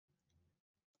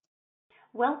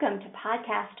Welcome to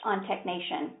Podcast on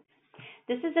TechNation.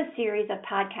 This is a series of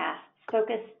podcasts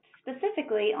focused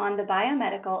specifically on the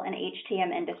biomedical and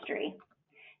HTM industry.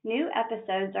 New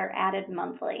episodes are added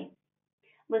monthly.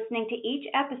 Listening to each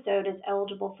episode is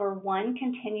eligible for one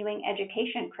continuing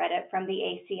education credit from the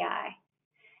ACI.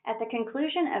 At the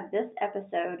conclusion of this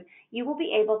episode, you will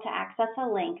be able to access a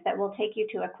link that will take you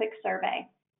to a quick survey.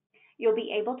 You'll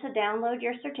be able to download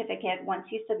your certificate once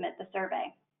you submit the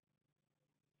survey.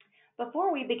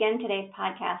 Before we begin today's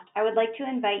podcast, I would like to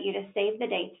invite you to save the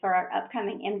dates for our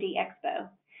upcoming MD Expo.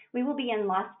 We will be in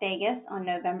Las Vegas on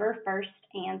November 1st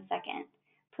and 2nd.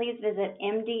 Please visit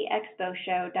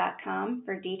mdexposhow.com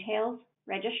for details,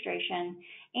 registration,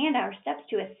 and our steps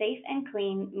to a safe and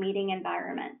clean meeting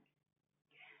environment.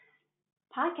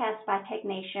 Podcast by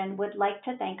TechNation would like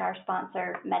to thank our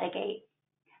sponsor, Medigate.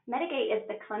 Medigate is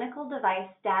the clinical device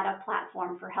data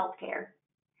platform for healthcare.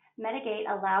 Medigate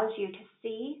allows you to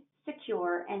see,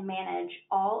 secure, and manage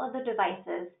all of the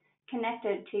devices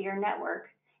connected to your network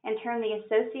and turn the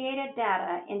associated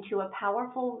data into a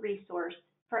powerful resource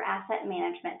for asset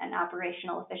management and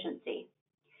operational efficiency.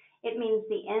 It means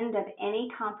the end of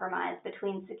any compromise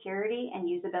between security and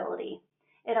usability.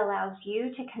 It allows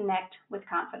you to connect with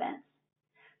confidence.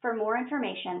 For more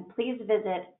information, please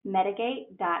visit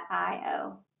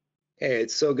medigate.io. Hey,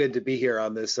 it's so good to be here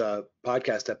on this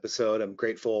podcast episode. I'm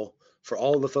grateful for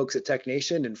all of the folks at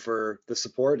TechNation and for the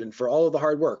support and for all of the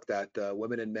hard work that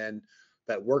women and men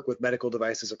that work with medical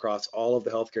devices across all of the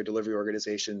healthcare delivery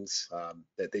organizations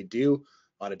that they do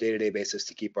on a day-to-day basis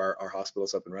to keep our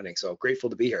hospitals up and running. So grateful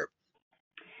to be here.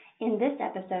 In this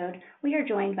episode, we are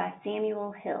joined by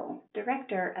Samuel Hill,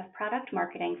 Director of Product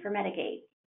Marketing for Medigate.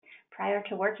 Prior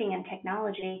to working in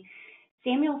technology,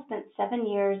 Samuel spent 7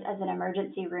 years as an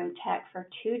emergency room tech for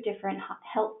 2 different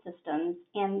health systems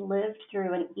and lived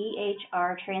through an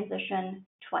EHR transition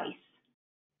twice.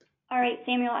 All right,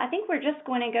 Samuel, I think we're just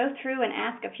going to go through and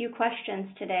ask a few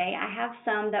questions today. I have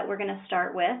some that we're going to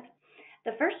start with.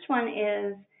 The first one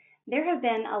is, there have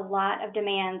been a lot of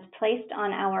demands placed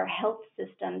on our health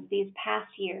systems these past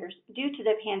years due to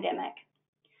the pandemic.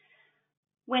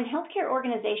 When healthcare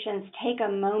organizations take a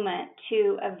moment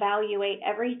to evaluate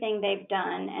everything they've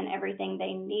done and everything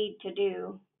they need to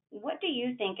do, what do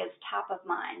you think is top of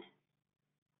mind?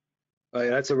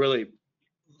 That's a really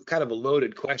kind of a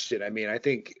loaded question. I mean, I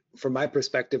think from my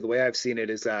perspective, the way I've seen it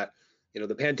is that,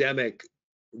 the pandemic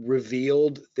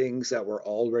revealed things that were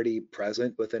already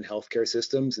present within healthcare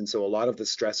systems. And so a lot of the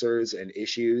stressors and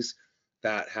issues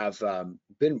that have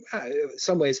been in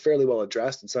some ways fairly well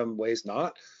addressed, in some ways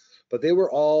not, but they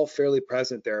were all fairly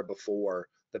present there before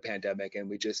the pandemic, and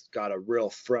we just got a real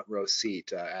front row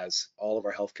seat as all of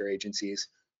our healthcare agencies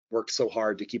worked so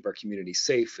hard to keep our communities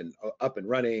safe and up and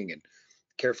running and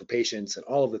care for patients and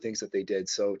all of the things that they did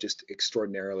so just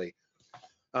extraordinarily.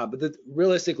 But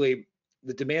realistically,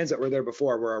 the demands that were there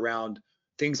before were around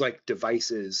things like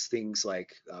devices, things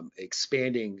like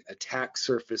expanding attack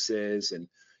surfaces and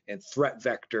threat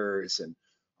vectors and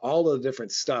all of the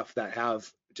different stuff that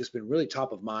have just been really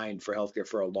top of mind for healthcare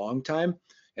for a long time,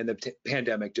 and the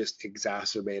pandemic just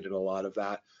exacerbated a lot of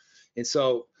that. And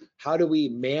so how do we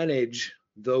manage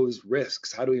those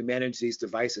risks? How do we manage these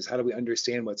devices? How do we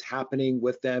understand what's happening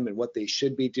with them and what they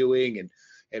should be doing,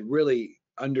 and really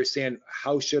understand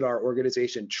how should our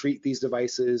organization treat these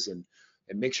devices and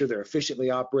make sure they're efficiently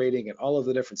operating and all of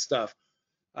the different stuff.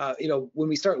 When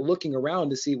we start looking around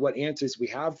to see what answers we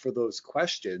have for those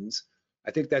questions,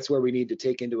 I think that's where we need to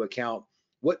take into account,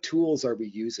 what tools are we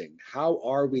using? How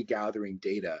are we gathering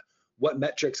data? What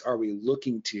metrics are we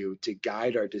looking to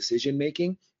guide our decision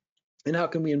making? And how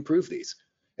can we improve these?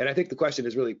 And I think the question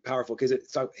is really powerful because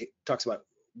it talks about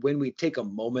when we take a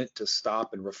moment to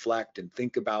stop and reflect and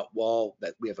think about all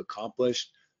that we have accomplished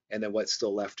and then what's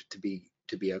still left to be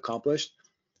accomplished.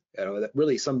 That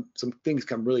really some things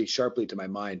come really sharply to my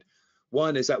mind.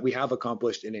 One is that we have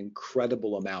accomplished an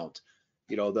incredible amount.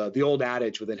 The old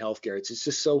adage within healthcare, it's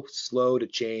just so slow to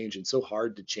change and so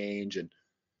hard to change. And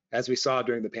as we saw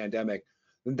during the pandemic,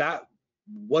 that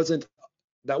wasn't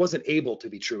able to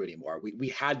be true anymore. We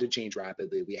had to change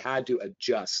rapidly. We had to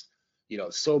adjust.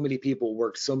 So many people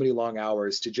worked so many long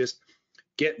hours to just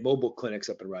get mobile clinics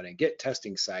up and running, get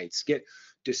testing sites, get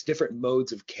just different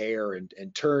modes of care,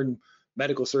 and turn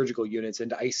medical surgical units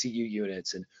into ICU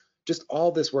units. And just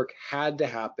all this work had to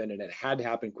happen, and it had to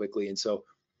happen quickly. And so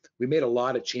we made a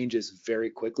lot of changes very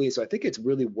quickly. So I think it's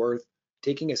really worth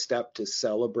taking a step to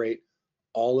celebrate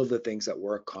all of the things that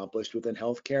were accomplished within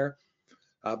healthcare.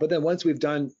 But then once we're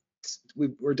done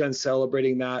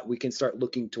celebrating that, we can start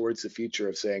looking towards the future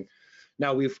of saying,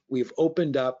 now we've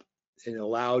opened up and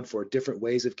allowed for different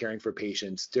ways of caring for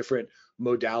patients, different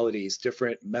modalities,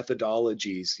 different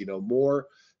methodologies. More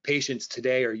patients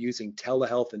today are using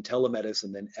telehealth and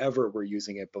telemedicine than ever were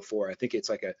using it before. I think it's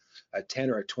like a 10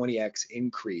 or a 20x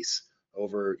increase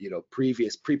over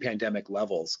previous pre-pandemic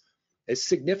levels. It's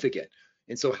significant.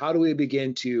 And so how do we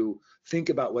begin to think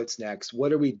about what's next?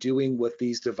 What are we doing with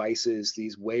these devices,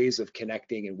 these ways of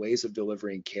connecting and ways of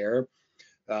delivering care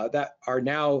that are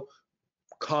now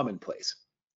commonplace?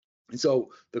 And so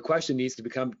the question needs to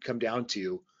come down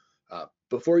to,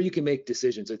 before you can make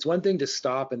decisions, it's one thing to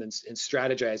stop and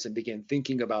strategize and begin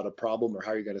thinking about a problem or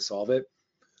how you're going to solve it.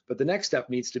 But the next step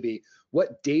needs to be,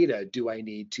 what data do I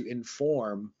need to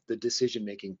inform the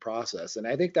decision-making process? And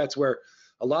I think that's where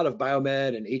a lot of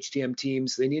biomed and HTM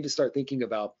teams, they need to start thinking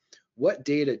about, what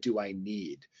data do I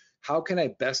need? How can I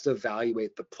best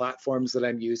evaluate the platforms that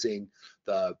I'm using,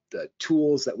 the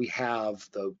tools that we have,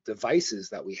 the devices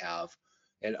that we have,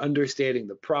 and understanding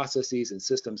the processes and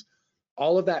systems?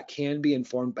 All of that can be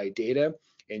informed by data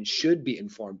and should be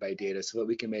informed by data so that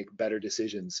we can make better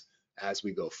decisions as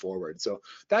we go forward. So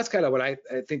that's kind of what I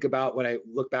think about when I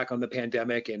look back on the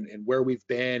pandemic and where we've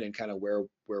been and kind of where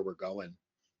we're going.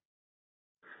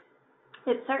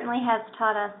 It certainly has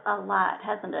taught us a lot,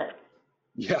 hasn't it?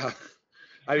 Yeah.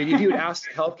 I mean, if you had asked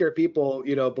healthcare people,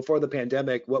 before the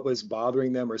pandemic, what was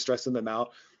bothering them or stressing them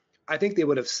out, I think they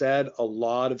would have said a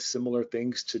lot of similar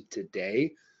things to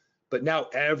today. But now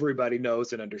everybody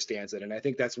knows and understands it. And I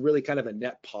think that's really kind of a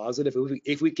net positive.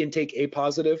 If we can take a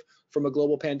positive from a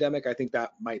global pandemic, I think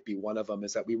that might be one of them,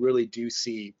 is that we really do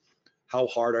see how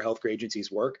hard our healthcare agencies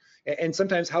work and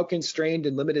sometimes how constrained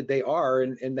and limited they are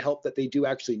in the help that they do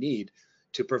actually need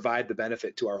to provide the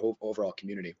benefit to our whole overall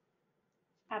community.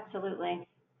 Absolutely.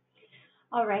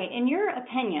 All right. In your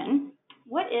opinion,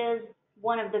 what is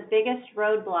one of the biggest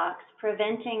roadblocks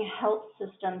preventing health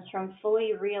systems from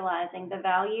fully realizing the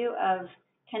value of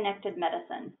connected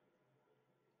medicine?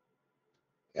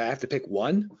 I have to pick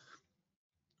one.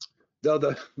 Though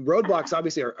the roadblocks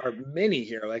obviously are many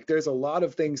here. Like, there's a lot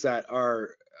of things that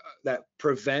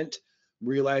prevent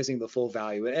realizing the full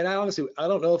value. And I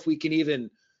don't know if we can even,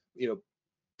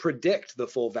 predict the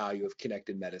full value of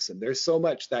connected medicine. There's so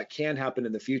much that can happen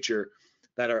in the future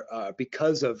that are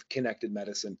because of connected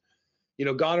medicine.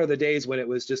 Gone are the days when it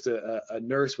was just a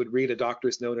nurse would read a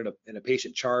doctor's note in a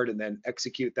patient chart and then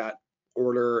execute that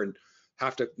order and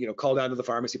have to, call down to the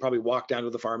pharmacy, probably walk down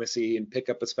to the pharmacy and pick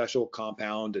up a special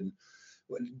compound. And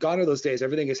gone are those days.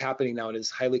 Everything is happening now in this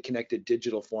highly connected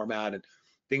digital format, and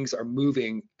things are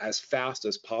moving as fast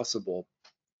as possible.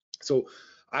 So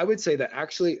I would say that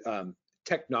actually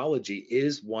technology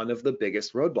is one of the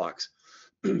biggest roadblocks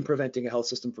preventing a health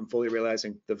system from fully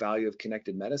realizing the value of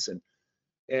connected medicine.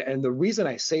 And the reason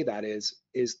I say that is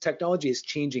technology is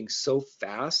changing so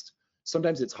fast.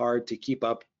 Sometimes it's hard to keep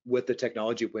up with the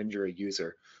technology when you're a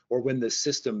user, or when the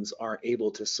systems aren't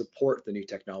able to support the new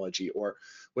technology, or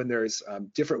when there's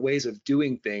different ways of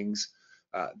doing things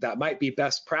that might be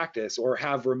best practice or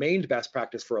have remained best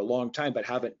practice for a long time, but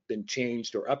haven't been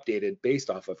changed or updated based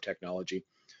off of technology.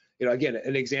 Again,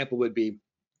 an example would be,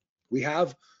 we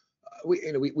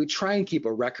try and keep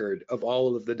a record of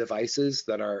all of the devices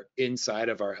that are inside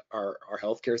of our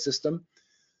healthcare system.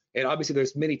 And obviously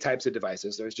there's many types of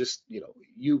devices. There's just,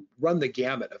 you run the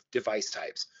gamut of device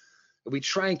types. We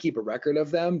try and keep a record of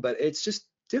them, but it's just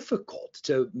difficult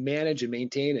to manage and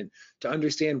maintain and to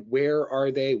understand where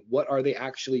are they, what are they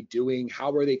actually doing,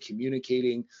 how are they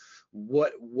communicating,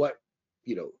 what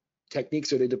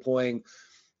techniques are they deploying.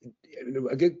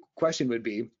 A good question would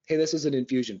be, hey, this is an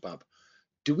infusion pump.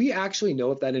 Do we actually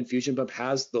know if that infusion pump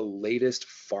has the latest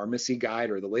pharmacy guide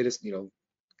or the latest,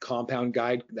 compound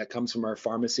guide that comes from our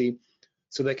pharmacy,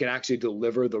 so they can actually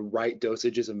deliver the right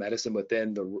dosages of medicine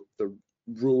within the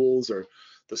rules or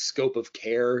the scope of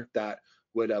care that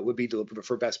would be delivered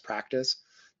for best practice?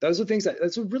 Those are things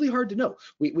that's really hard to know.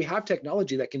 We have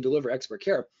technology that can deliver expert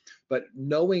care, but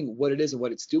knowing what it is and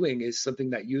what it's doing is something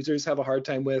that users have a hard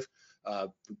time with,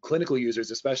 clinical users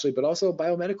especially, but also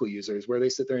biomedical users, where they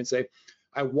sit there and say,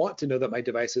 I want to know that my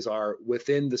devices are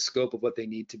within the scope of what they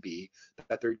need to be,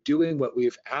 that they're doing what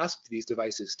we've asked these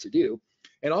devices to do,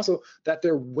 and also that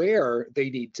they're where they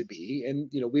need to be.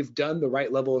 And we've done the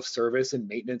right level of service and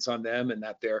maintenance on them, and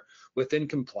that they're within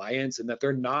compliance, and that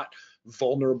they're not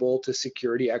vulnerable to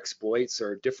security exploits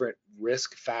or different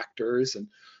risk factors. And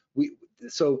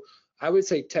so I would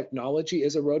say technology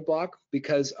is a roadblock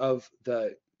because of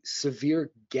the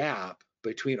severe gap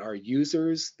between our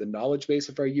users, the knowledge base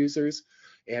of our users,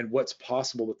 and what's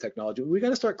possible with technology. We got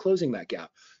to start closing that gap,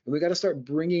 and we got to start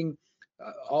bringing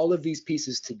all of these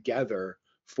pieces together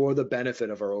for the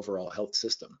benefit of our overall health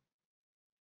system.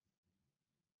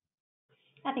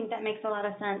 I think that makes a lot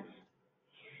of sense.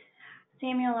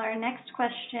 Samuel, our next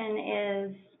question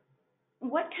is,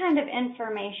 what kind of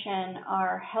information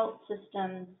are health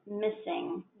systems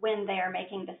missing when they are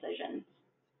making decisions?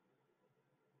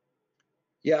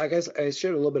 Yeah, I guess I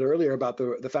shared a little bit earlier about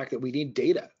the fact that we need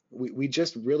data. We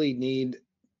just really need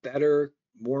better,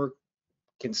 more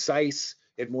concise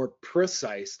and more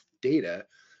precise data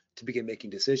to begin making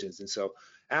decisions. And so,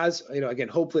 as you know, again,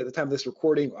 hopefully at the time of this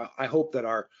recording, I hope that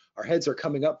our heads are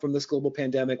coming up from this global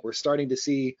pandemic. We're starting to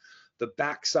see the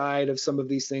backside of some of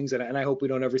these things, and I hope we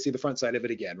don't ever see the front side of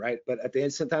it again, right? But at the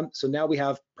same time, so now we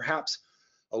have perhaps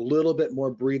a little bit more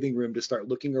breathing room to start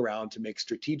looking around to make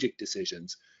strategic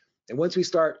decisions. And once we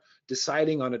start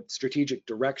deciding on a strategic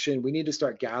direction, we need to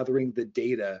start gathering the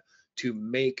data to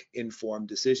make informed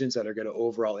decisions that are going to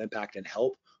overall impact and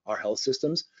help our health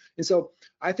systems. And so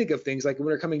I think of things like when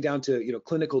we're coming down to,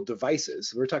 clinical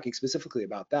devices, we're talking specifically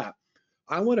about that.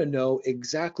 I want to know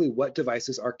exactly what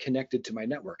devices are connected to my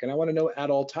network. And I want to know at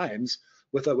all times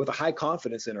with a high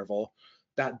confidence interval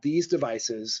that these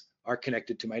devices are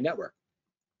connected to my network.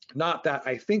 Not that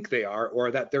I think they are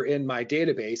or that they're in my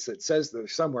database that says they're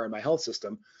somewhere in my health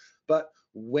system, but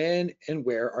when and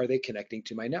where are they connecting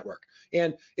to my network?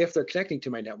 And if they're connecting to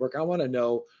my network, I want to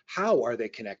know how are they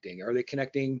connecting? Are they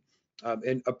connecting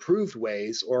in approved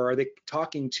ways, or are they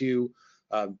talking to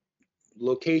um,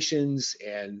 locations,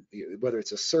 and whether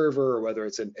it's a server or whether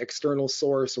it's an external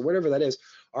source or whatever that is,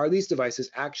 are these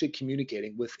devices actually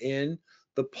communicating within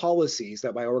the policies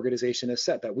that my organization has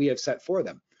set, that we have set for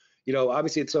them?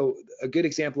 Obviously, so a good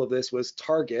example of this was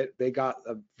Target. They got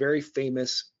a very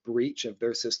famous breach of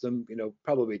their system,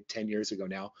 probably 10 years ago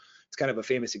now. It's kind of a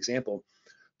famous example.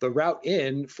 The route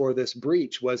in for this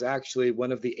breach was actually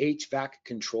one of the HVAC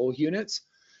control units.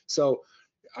 So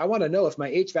I want to know if my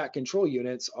HVAC control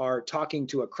units are talking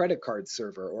to a credit card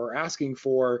server or asking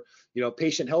for,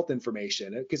 patient health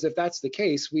information. Because if that's the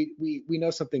case, we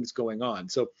know something's going on.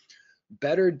 So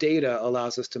better data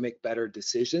allows us to make better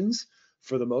decisions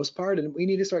for the most part, and we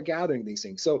need to start gathering these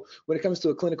things. So when it comes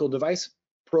to a clinical device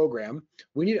program,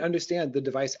 we need to understand the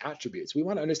device attributes. We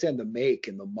want to understand the make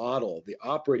and the model, the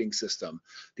operating system,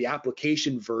 the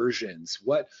application versions,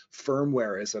 what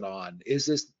firmware is it on? Is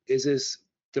this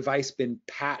device been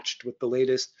patched with the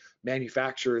latest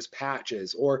manufacturer's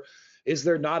patches, or is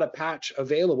there not a patch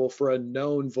available for a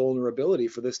known vulnerability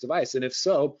for this device? And if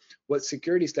so, what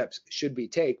security steps should we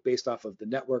take based off of the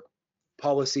network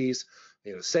policies,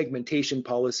 segmentation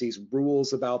policies,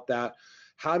 rules about that?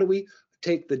 How do we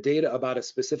take the data about a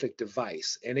specific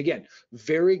device? And again,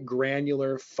 very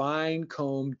granular, fine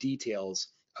comb details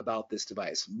about this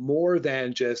device, more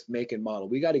than just make and model.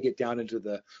 We got to get down into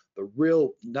the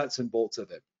real nuts and bolts of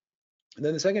it. And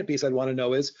then the second piece I'd want to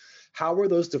know is, how are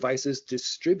those devices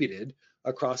distributed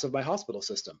across of my hospital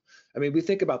system? I mean, we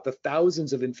think about the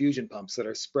thousands of infusion pumps that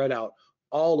are spread out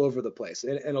all over the place.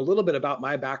 And a little bit about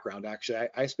my background, actually,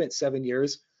 I spent 7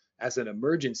 years as an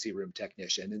emergency room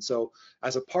technician. And so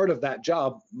as a part of that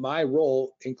job, my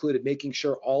role included making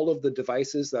sure all of the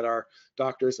devices that our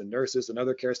doctors and nurses and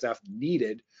other care staff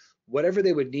needed, whatever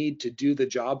they would need to do the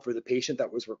job for the patient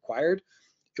that was required,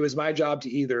 it was my job to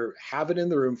either have it in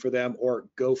the room for them or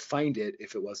go find it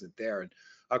if it wasn't there. And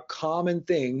a common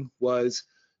thing was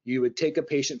you would take a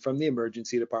patient from the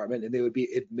emergency department and they would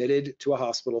be admitted to a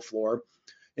hospital floor.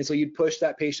 And so you'd push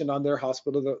that patient on their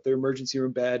emergency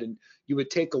room bed, and you would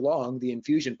take along the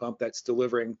infusion pump that's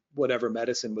delivering whatever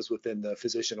medicine was within the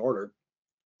physician order.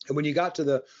 And when you got to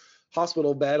the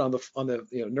hospital bed on the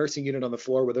nursing unit on the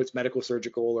floor, whether it's medical,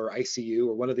 surgical, or ICU,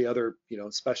 or one of the other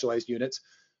specialized units,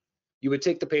 you would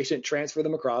take the patient, transfer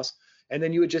them across, and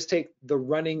then you would just take the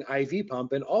running IV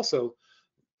pump and also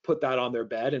put that on their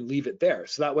bed and leave it there.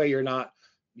 So that way you're not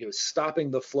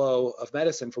stopping the flow of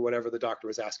medicine for whatever the doctor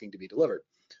was asking to be delivered.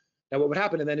 Now what would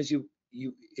happen, and then is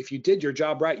if you did your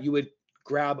job right, you would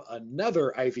grab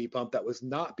another IV pump that was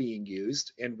not being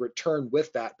used and return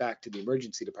with that back to the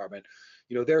emergency department,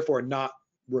 therefore not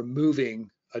removing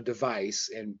a device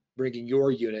and bringing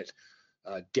your unit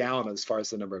down as far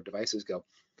as the number of devices go.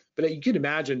 But you can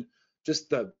imagine just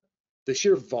the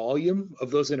sheer volume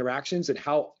of those interactions and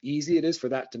how easy it is for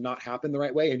that to not happen the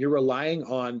right way. And you're relying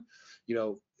on,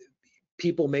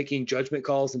 people making judgment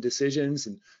calls and decisions.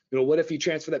 And, what if you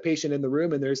transfer that patient in the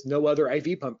room and there's no other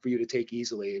IV pump for you to take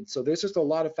easily? And so there's just a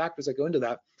lot of factors that go into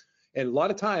that. And a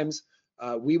lot of times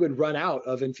we would run out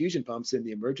of infusion pumps in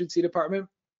the emergency department.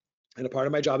 And a part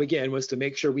of my job, again, was to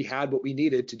make sure we had what we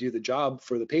needed to do the job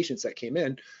for the patients that came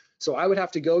in. So I would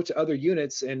have to go to other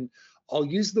units and I'll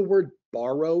use the word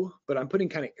borrow, but I'm putting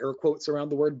kind of air quotes around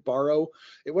the word borrow.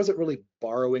 It wasn't really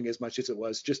borrowing as much as it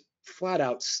was just flat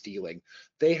out stealing.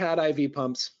 They had IV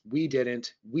pumps, we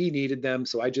didn't. We needed them,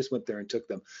 so I just went there and took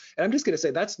them. And I'm just going to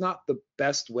say that's not the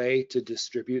best way to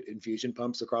distribute infusion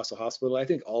pumps across a hospital. I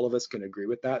think all of us can agree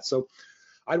with that. So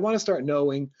I'd want to start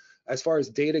knowing, as far as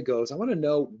data goes, I want to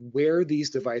know where these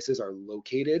devices are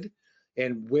located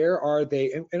and where are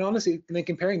they, and honestly, and then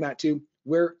comparing that to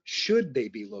where should they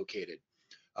be located.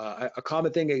 A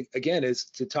common thing, again, is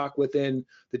to talk within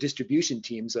the distribution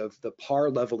teams of the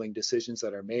par leveling decisions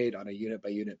that are made on a unit by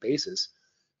unit basis.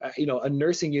 A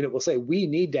nursing unit will say, we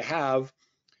need to have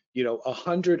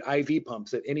 100 IV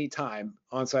pumps at any time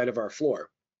on side of our floor.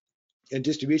 And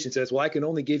distribution says, well, I can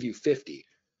only give you 50.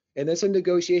 And that's a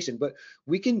negotiation, but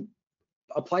we can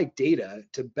apply data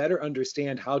to better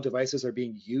understand how devices are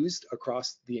being used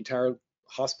across the entire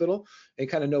hospital and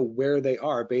kind of know where they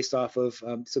are based off of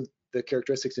some the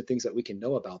characteristics and things that we can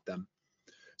know about them.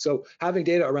 So having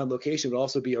data around location would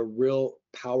also be a real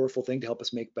powerful thing to help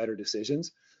us make better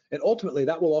decisions. And ultimately,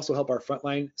 that will also help our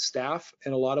frontline staff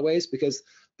in a lot of ways, because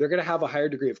they're going to have a higher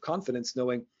degree of confidence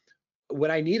knowing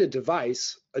when I need a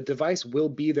device will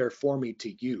be there for me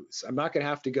to use. I'm not going to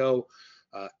have to go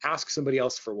ask somebody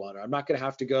else for one, or I'm not going to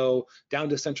have to go down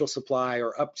to central supply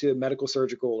or up to medical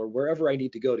surgical or wherever I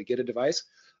need to go to get a device.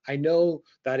 I know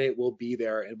that it will be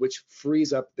there, and which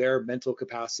frees up their mental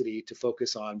capacity to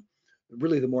focus on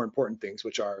really the more important things,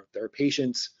 which are their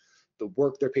patients, the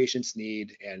work their patients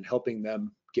need, and helping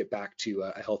them get back to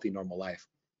a healthy, normal life.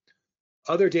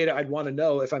 Other data I'd want to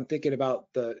know if I'm thinking about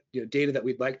the data that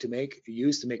we'd like to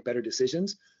use to make better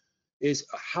decisions is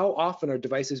how often are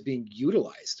devices being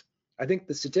utilized. I think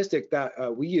the statistic that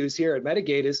we use here at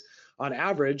Medigate is, on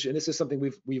average, and this is something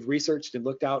we've researched and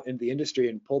looked out in the industry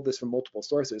and pulled this from multiple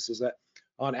sources, is that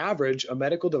on average, a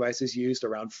medical device is used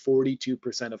around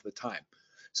 42% of the time.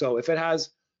 So if it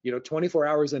has 24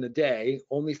 hours in a day,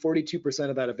 only 42%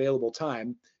 of that available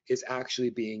time is actually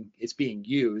being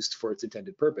used for its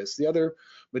intended purpose. The other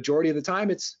majority of the time,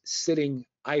 it's sitting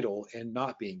idle and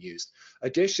not being used.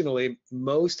 Additionally,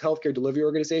 most healthcare delivery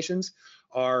organizations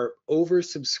are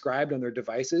oversubscribed on their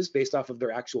devices based off of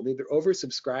their actual need. They're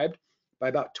oversubscribed by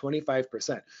about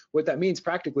 25%. What that means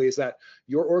practically is that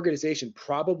your organization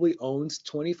probably owns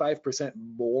 25%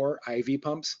 more IV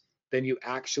pumps than you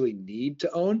actually need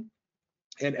to own.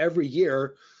 And every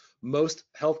year, most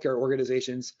healthcare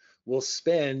organizations will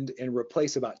spend and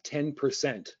replace about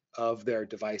 10% of their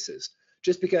devices,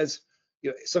 just because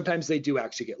sometimes they do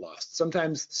actually get lost.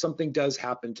 Sometimes something does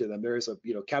happen to them. There is a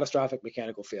catastrophic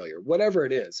mechanical failure, whatever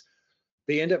it is.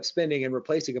 They end up spending and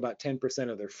replacing about 10%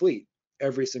 of their fleet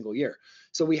every single year.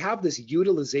 So we have this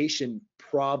utilization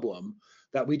problem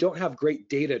that we don't have great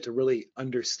data to really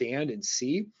understand and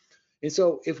see. And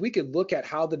so if we could look at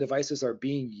how the devices are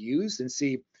being used and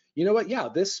see, yeah,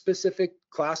 this specific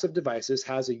class of devices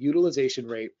has a utilization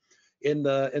rate in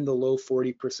the low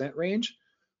 40% range.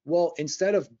 Well,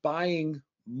 instead of buying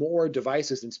more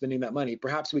devices and spending that money,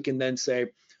 perhaps we can then say,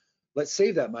 let's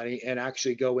save that money and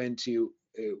actually go into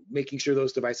making sure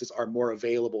those devices are more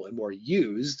available and more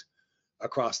used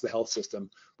across the health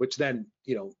system, which then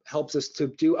helps us to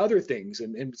do other things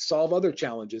and solve other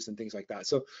challenges and things like that.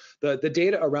 So the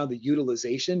data around the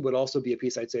utilization would also be a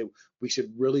piece I'd say we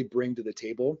should really bring to the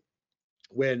table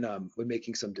when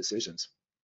making some decisions.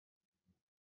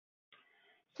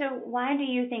 So why do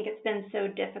you think it's been so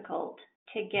difficult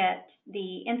to get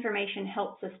the information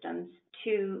health systems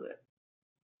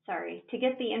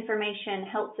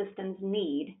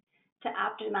need to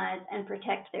optimize and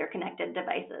protect their connected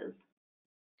devices?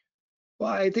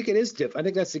 Well, I think it is I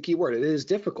think that's the key word. It is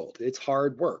difficult. It's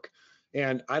hard work.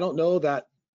 And I don't know that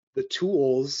the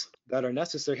tools that are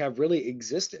necessary have really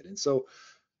existed. And so,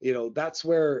 that's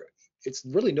where it's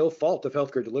really no fault of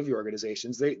healthcare delivery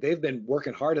organizations. They've been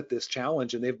working hard at this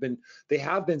challenge, and they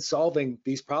have been solving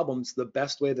these problems the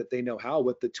best way that they know how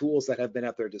with the tools that have been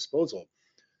at their disposal.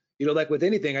 Like with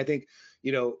anything, I think,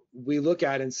 we look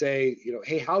at and say,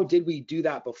 hey, how did we do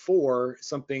that before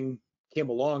something came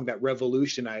along that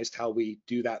revolutionized how we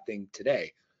do that thing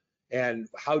today? And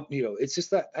how, it's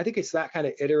just that, I think it's that kind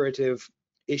of iterative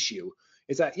issue.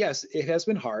 Is that, yes, it has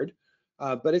been hard,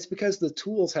 but it's because the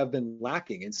tools have been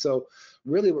lacking. And so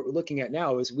really what we're looking at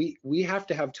now is we have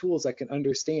to have tools that can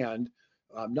understand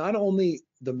not only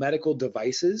the medical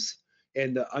devices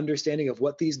and the understanding of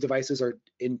what these devices are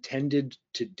intended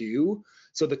to do.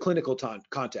 So the clinical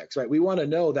context, right? We want to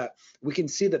know that we can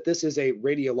see that this is a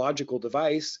radiological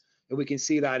device, and we can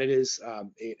see that it is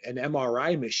an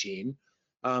MRI machine,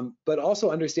 but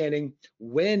also understanding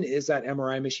when is that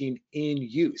MRI machine in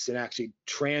use and actually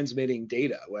transmitting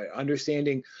data, right?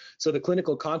 Understanding, so the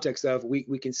clinical context of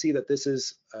we can see that this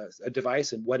is a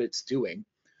device and what it's doing.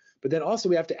 But then also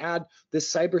we have to add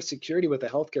this cybersecurity with a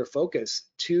healthcare focus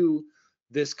to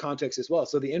this context as well.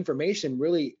 So the information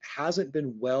really hasn't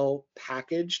been well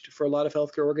packaged for a lot of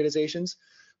healthcare organizations,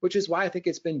 which is why I think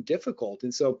it's been difficult.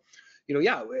 And so,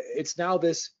 yeah, it's now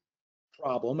this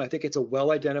problem. I think it's a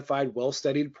well-identified,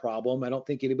 well-studied problem. I don't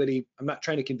think I'm not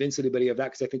trying to convince anybody of that,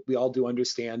 because I think we all do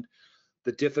understand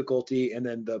the difficulty and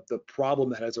then the problem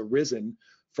that has arisen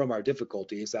from our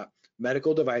difficulty is that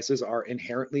medical devices are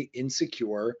inherently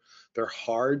insecure, they're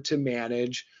hard to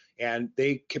manage, and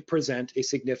they can present a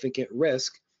significant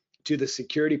risk to the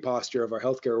security posture of our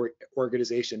healthcare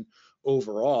organization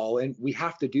overall, and we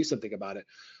have to do something about it.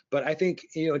 But I think,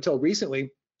 until recently,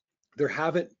 there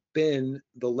haven't been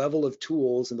the level of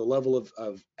tools and the level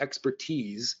of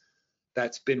expertise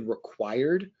that's been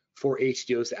required for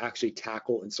HDOs to actually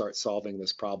tackle and start solving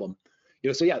this problem.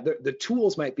 So yeah, the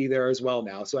tools might be there as well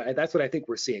now. So that's what I think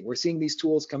we're seeing. We're seeing these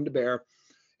tools come to bear,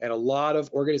 and a lot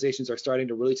of organizations are starting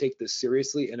to really take this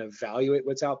seriously and evaluate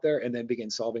what's out there and then begin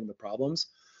solving the problems.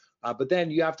 But then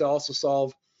you have to also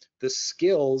solve the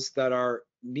skills that are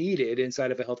needed inside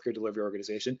of a healthcare delivery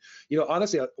organization.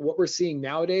 Honestly, what we're seeing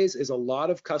nowadays is a lot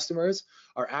of customers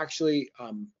are actually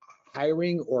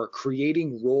hiring or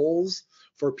creating roles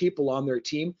for people on their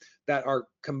team that are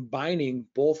combining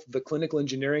both the clinical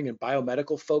engineering and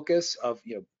biomedical focus of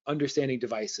understanding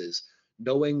devices,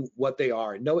 knowing what they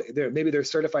are, maybe they're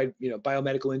certified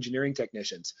biomedical engineering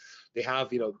technicians. They have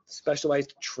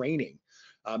specialized training.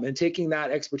 And taking that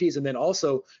expertise and then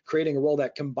also creating a role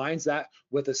that combines that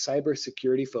with a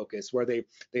cybersecurity focus, where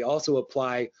they also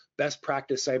apply best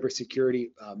practice cybersecurity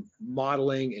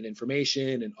modeling and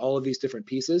information and all of these different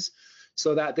pieces,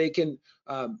 so that they can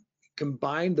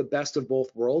combine the best of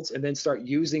both worlds and then start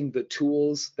using the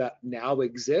tools that now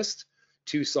exist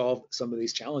to solve some of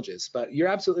these challenges. But you're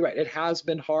absolutely right. It has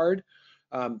been hard.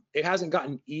 It hasn't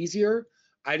gotten easier.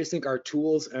 I just think our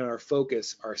tools and our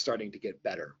focus are starting to get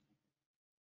better.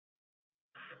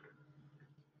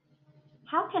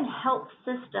 How can health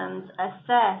systems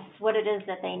assess what it is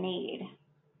that they need?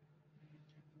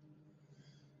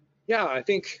 Yeah, I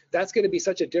think that's going to be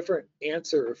such a different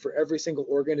answer for every single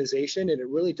organization, and it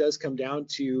really does come down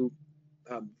to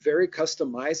very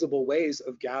customizable ways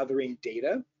of gathering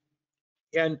data.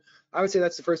 And I would say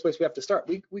that's the first place we have to start.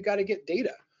 We got to get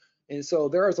data. And so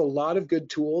there is a lot of good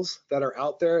tools that are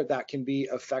out there that can be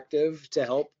effective to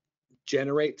help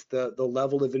generate the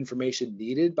level of information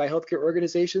needed by healthcare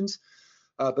organizations.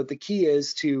 But the key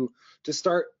is to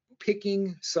start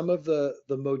picking some of the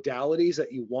modalities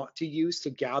that you want to use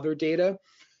to gather data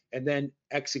and then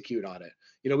execute on it.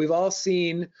 We've all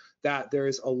seen that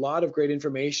there's a lot of great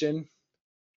information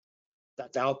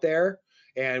that's out there,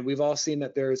 and we've all seen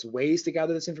that there's ways to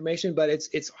gather this information, but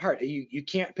it's hard. You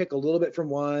can't pick a little bit from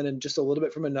one and just a little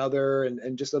bit from another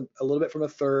and just a little bit from a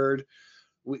third.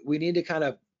 We need to kind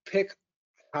of pick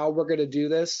how we're going to do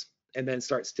this and then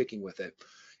start sticking with it.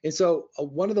 And so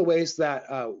one of the ways that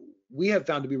we have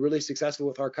found to be really successful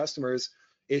with our customers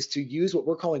is to use what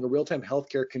we're calling a real-time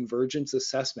healthcare convergence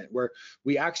assessment, where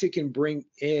we actually can bring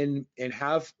in and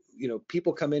have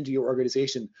people come into your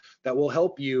organization that will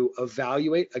help you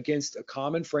evaluate against a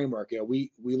common framework.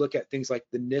 We look at things like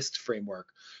the NIST framework.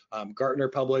 Gartner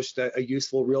published a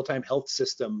useful real-time health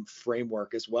system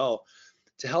framework as well,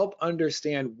 to help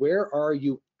understand where are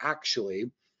you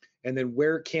actually, and then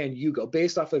where can you go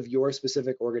based off of your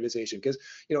specific organization. Because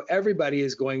everybody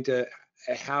is going to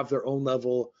have their own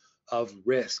level of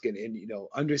risk and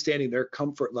understanding their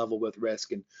comfort level with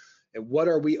risk, and what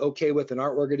are we okay with in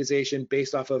our organization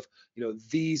based off of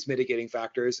these mitigating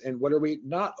factors, and what are we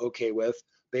not okay with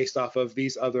based off of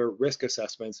these other risk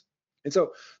assessments. And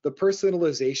so the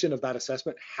personalization of that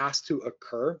assessment has to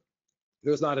occur.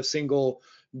 There's not a single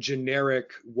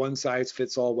generic one size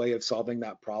fits all way of solving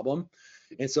that problem.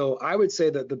 And so I would say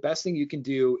that the best thing you can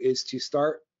do is to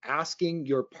start asking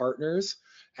your partners,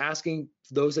 asking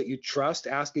those that you trust,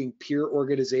 asking peer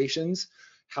organizations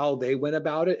how they went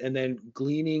about it, and then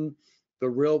gleaning the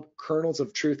real kernels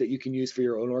of truth that you can use for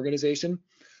your own organization.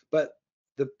 But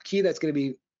the key that's going to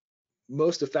be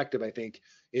most effective, I think,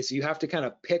 is you have to kind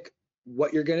of pick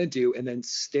what you're going to do and then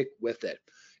stick with it.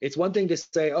 It's one thing to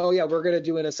say, oh yeah, we're going to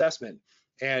do an assessment,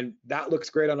 and that looks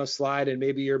great on a slide, and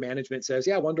maybe your management says,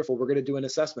 yeah, wonderful, we're going to do an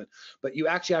assessment. But you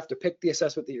actually have to pick the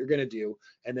assessment that you're going to do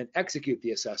and then execute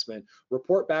the assessment,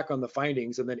 report back on the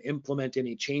findings, and then implement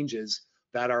any changes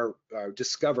that are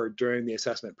discovered during the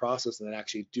assessment process, and then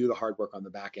actually do the hard work on the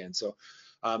back end. So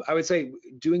I would say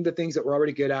doing the things that we're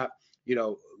already good at,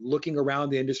 looking around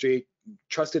the industry,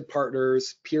 trusted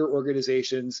partners, peer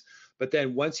organizations. But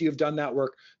then once you've done that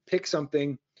work, pick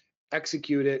something,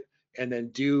 execute it, and then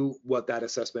do what that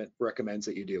assessment recommends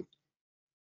that you do.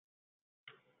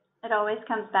 It always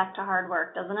comes back to hard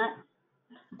work, doesn't it?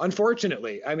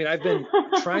 Unfortunately, I mean, I've been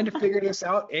trying to figure this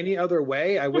out any other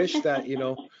way. I wish that,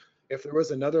 if there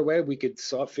was another way, we could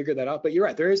figure that out. But you're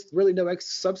right, there is really no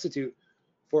substitute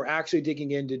for actually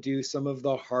digging in to do some of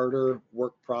the harder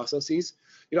work processes.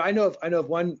 I know of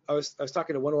one. I was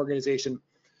talking to one organization,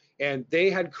 and they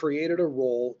had created a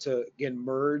role to again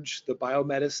merge the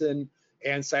biomedicine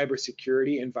and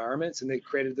cybersecurity environments, and they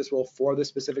created this role for this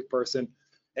specific person,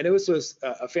 and it was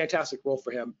a fantastic role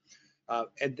for him.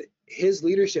 And his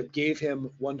leadership gave him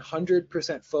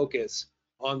 100% focus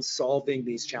on solving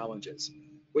these challenges,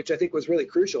 which I think was really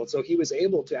crucial. So he was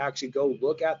able to actually go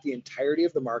look at the entirety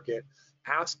of the market,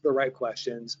 ask the right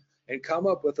questions, and come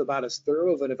up with about as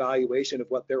thorough of an evaluation of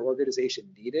what their organization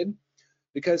needed,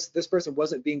 because this person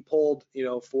wasn't being pulled,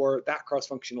 for that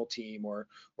cross-functional team or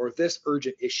this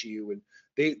urgent issue, and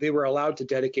they were allowed to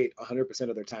dedicate 100%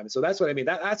 of their time. So that's what I mean.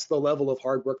 That's the level of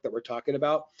hard work that we're talking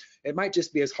about. It might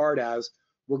just be as hard as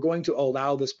we're going to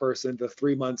allow this person the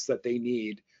 3 months that they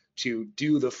need to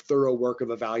do the thorough work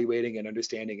of evaluating and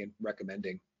understanding and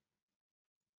recommending.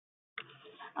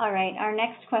 All right, our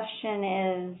next question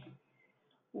is,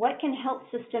 what can health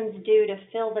systems do to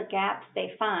fill the gaps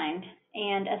they find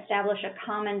and establish a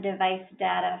common device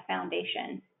data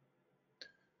foundation?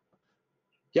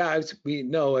 Yeah, we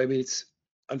know. I mean, it's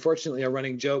unfortunately a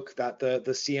running joke that the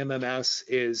CMMS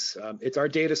is it's our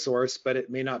data source, but it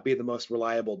may not be the most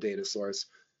reliable data source,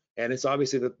 and it's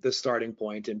obviously the starting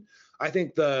point. And I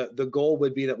think the goal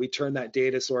would be that we turn that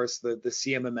data source, the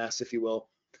CMMS, if you will,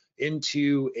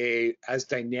 into as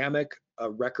dynamic a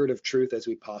record of truth as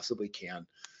we possibly can.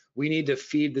 We need to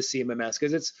feed the CMMS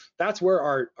because that's where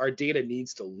our data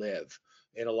needs to live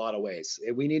in a lot of ways.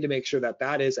 And we need to make sure that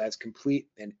that is as complete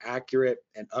and accurate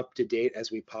and up to date as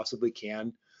we possibly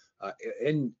can,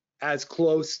 and as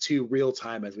close to real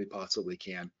time as we possibly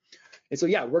can. And so,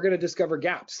 yeah, we're going to discover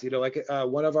gaps. Like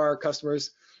one of our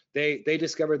customers, they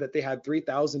discovered that they had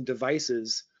 3,000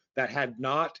 devices that had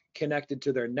not connected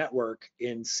to their network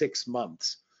in 6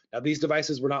 months. Now, these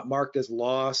devices were not marked as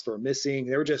lost or missing.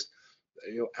 They were just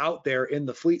out there in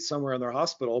the fleet somewhere in their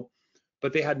hospital,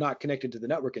 but they had not connected to the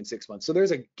network in 6 months. So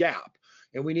there's a gap,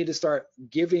 and we need to start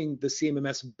giving the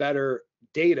CMMS better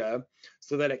data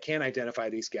so that it can identify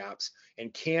these gaps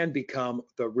and can become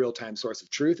the real-time source of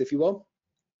truth, if you will.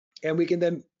 And we can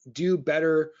then do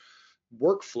better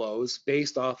workflows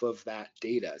based off of that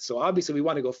data. So obviously we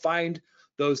want to go find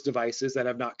those devices that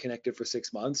have not connected for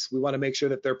 6 months. We want to make sure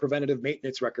that their preventative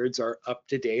maintenance records are up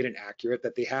to date and accurate,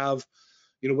 that they have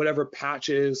whatever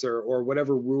patches or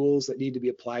whatever rules that need to be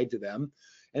applied to them.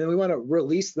 And then we want to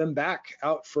release them back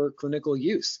out for clinical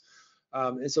use.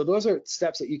 And so those are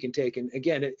steps that you can take. And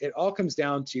again, it all comes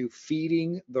down to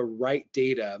feeding the right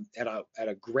data at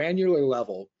a granular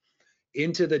level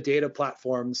into the data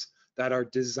platforms that are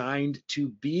designed to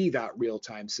be that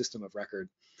real-time system of record.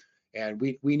 And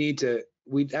we need to,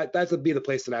 that would be the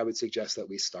place that I would suggest that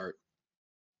we start.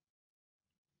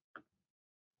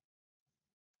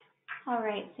 All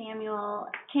right, Samuel,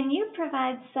 can you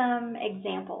provide some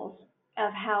examples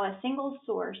of how a single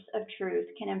source of truth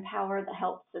can empower the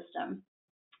health system?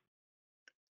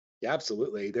 Yeah,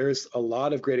 absolutely. There's a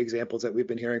lot of great examples that we've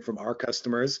been hearing from our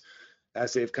customers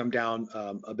as they've come down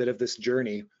a bit of this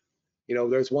journey.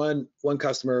 There's one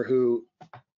customer who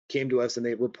came to us and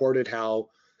they reported how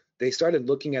they started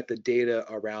looking at the data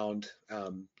around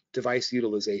device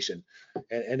utilization,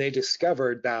 and they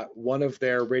discovered that one of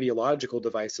their radiological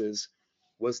devices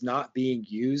was not being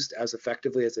used as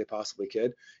effectively as they possibly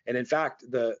could. And in fact,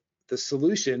 the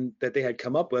solution that they had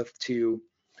come up with to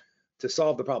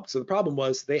solve the problem. So the problem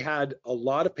was they had a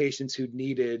lot of patients who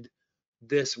needed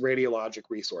this radiologic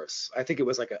resource. I think it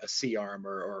was like a C-arm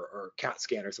or CAT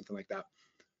scan or something like that.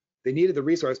 They needed the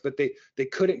resource, but they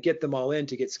couldn't get them all in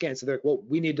to get scanned. So they're like, well,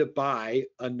 we need to buy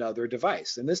another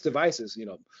device. And this device is,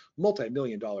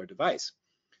 multi-million-dollar device.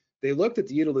 They looked at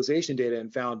the utilization data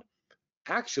and found,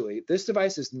 actually, this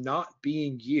device is not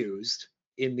being used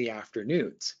in the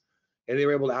afternoons. And they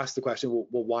were able to ask the question,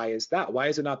 well, why is that? Why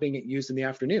is it not being used in the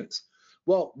afternoons?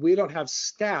 Well, we don't have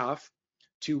staff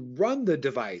to run the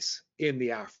device in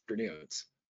the afternoons.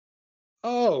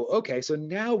 Oh, okay. So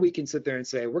now we can sit there and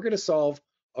say, we're going to solve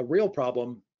a real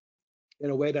problem in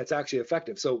a way that's actually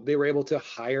effective. So they were able to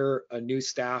hire a new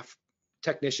staff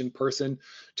technician person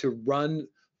to run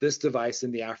this device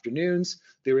in the afternoons.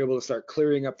 They were able to start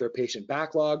clearing up their patient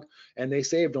backlog, and they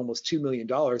saved almost $2 million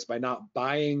by not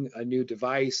buying a new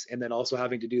device and then also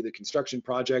having to do the construction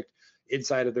project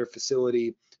inside of their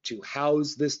facility to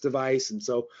house this device. And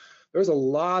so there's a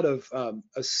lot of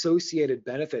associated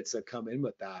benefits that come in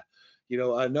with that. You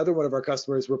know, another one of our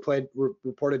customers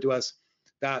reported to us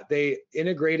that they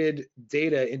integrated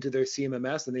data into their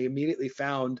CMMS, and they immediately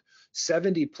found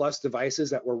 70 plus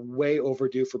devices that were way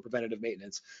overdue for preventative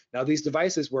maintenance. Now, these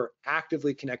devices were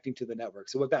actively connecting to the network.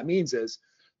 So what that means is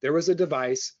there was a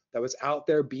device that was out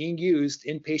there being used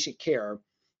in patient care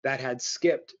that had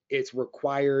skipped its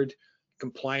required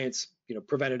compliance,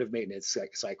 preventative maintenance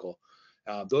cycle.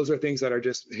 Those are things that are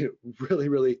just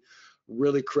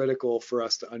really critical for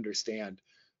us to understand.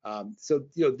 So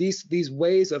these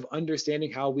ways of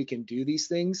understanding how we can do these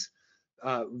things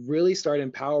really start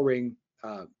empowering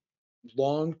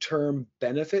long-term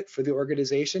benefit for the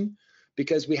organization,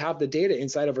 because we have the data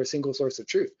inside of our single source of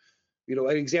truth. An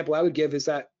example I would give is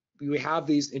that we have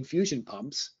these infusion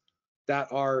pumps that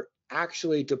are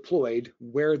actually deployed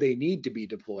where they need to be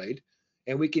deployed,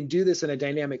 and we can do this in a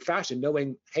dynamic fashion,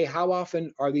 knowing, hey, how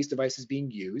often are these devices being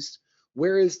used?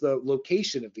 Where is the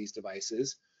location of these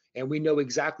devices? And we know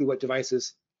exactly what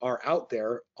devices are out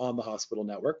there on the hospital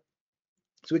network.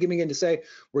 So we can begin to say,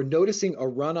 we're noticing a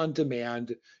run on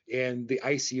demand in the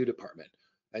ICU department.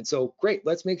 And so, great,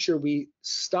 let's make sure we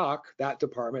stock that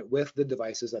department with the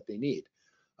devices that they need.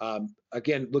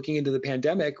 Again, looking into the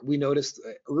pandemic, we noticed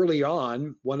early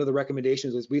on, one of the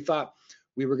recommendations was we thought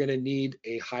we were going to need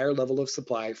a higher level of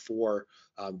supply for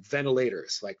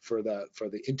ventilators, like for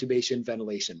the intubation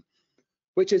ventilation,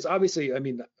 which is obviously,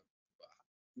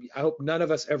 I hope none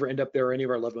of us ever end up there or any of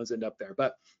our loved ones end up there.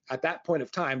 But at that point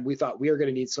of time, we thought we are going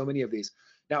to need so many of these.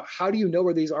 Now, how do you know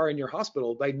where these are in your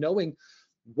hospital? By knowing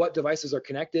what devices are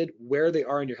connected, where they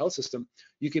are in your health system,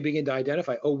 you can begin to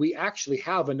identify, oh, we actually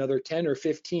have another 10 or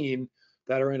 15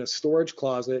 that are in a storage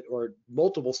closet or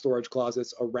multiple storage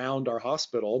closets around our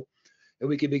hospital, and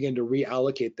we can begin to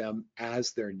reallocate them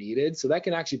as they're needed. So that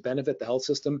can actually benefit the health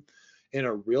system in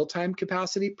a real-time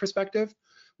capacity perspective,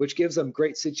 which gives them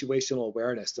great situational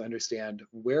awareness to understand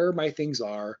where my things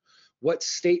are, what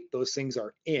state those things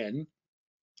are in,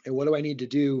 and what do I need to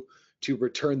do to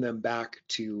return them back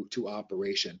to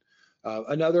operation.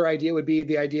 Another idea would be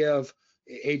the idea of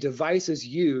a device is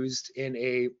used in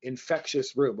a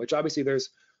infectious room, which obviously there's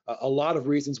a lot of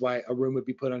reasons why a room would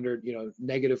be put under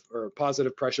negative or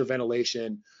positive pressure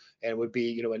ventilation, and would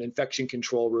be an infection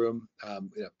control room.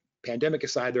 Pandemic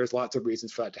aside, there's lots of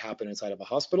reasons for that to happen inside of a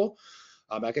hospital.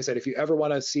 Like I said, if you ever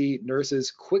want to see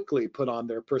nurses quickly put on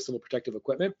their personal protective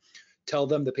equipment, tell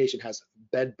them the patient has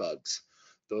bed bugs.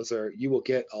 You will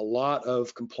get a lot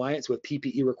of compliance with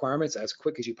PPE requirements as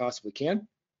quick as you possibly can.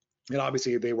 And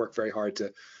obviously they work very hard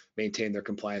to maintain their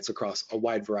compliance across a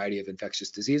wide variety of infectious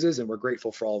diseases, and we're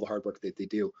grateful for all the hard work that they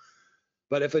do.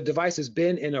 But if a device has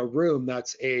been in a room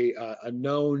that's a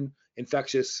known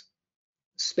infectious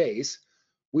space,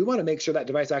 we want to make sure that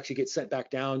device actually gets sent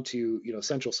back down to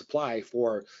central supply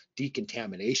for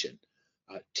decontamination.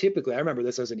 Typically, I remember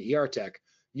this as an ER tech,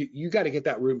 you got to get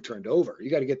that room turned over. You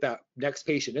got to get that next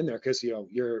patient in there because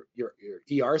your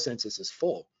ER census is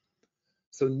full.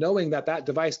 So knowing that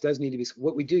device does need to be,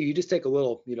 what we do, you just take a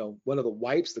little, one of the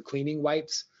wipes, the cleaning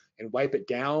wipes, and wipe it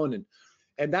down,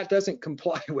 and that doesn't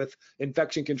comply with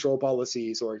infection control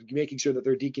policies or making sure that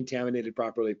they're decontaminated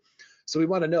properly. So we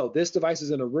want to know this device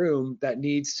is in a room that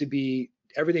everything needs to be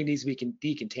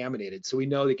decontaminated. So we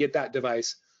know to get that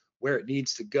device where it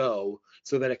needs to go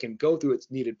so that it can go through its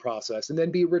needed process and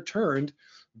then be returned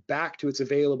back to its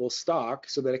available stock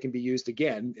so that it can be used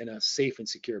again in a safe and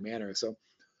secure manner. So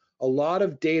a lot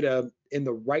of data in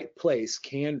the right place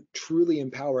can truly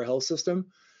empower a health system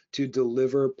to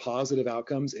deliver positive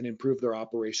outcomes and improve their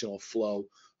operational flow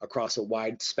across a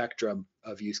wide spectrum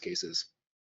of use cases.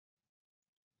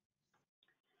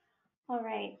 All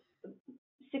right.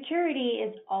 Security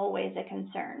is always a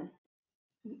concern.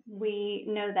 We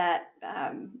know that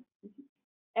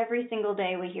every single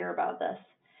day we hear about this.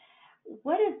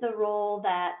 What is the role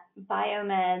that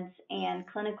biomeds and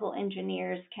clinical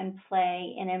engineers can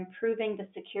play in improving the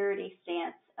security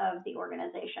stance of the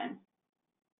organization?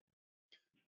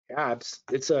 Yeah,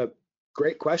 it's a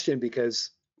great question, because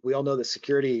we all know that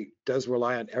security does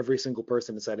rely on every single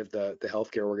person inside of the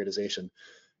healthcare organization.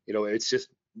 It's just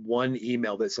one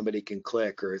email that somebody can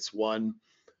click, or it's one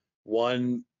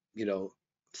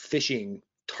phishing,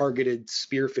 targeted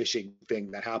spear phishing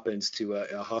thing that happens to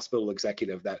a hospital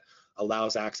executive that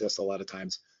allows access a lot of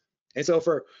times. And so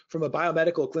from a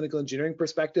biomedical clinical engineering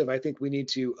perspective, I think we need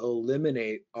to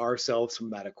eliminate ourselves from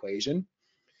that equation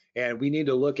And we need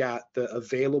to look at the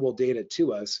available data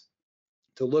to us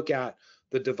to look at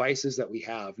the devices that we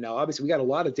have. Now, obviously, we got a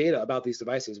lot of data about these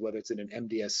devices, whether it's in an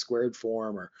MDS squared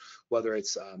form or whether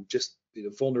it's just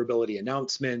vulnerability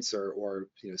announcements or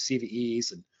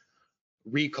CVEs and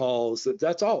recalls.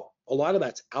 That's all. A lot of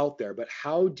that's out there. But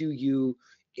how do you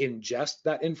ingest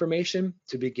that information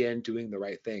to begin doing the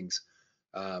right things?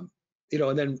 And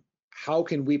then how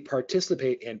can we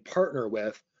participate and partner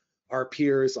with our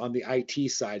peers on the IT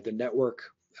side, the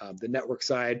network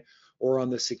side, or on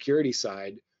the security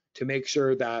side, to make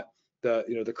sure that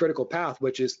the critical path,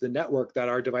 which is the network that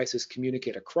our devices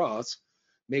communicate across,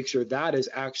 make sure that is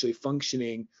actually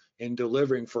functioning and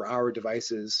delivering for our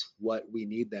devices what we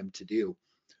need them to do.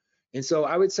 And so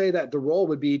I would say that the role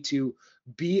would be to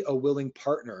be a willing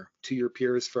partner to your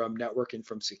peers from network and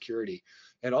from security,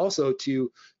 and also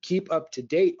to keep up to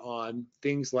date on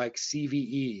things like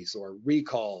CVEs or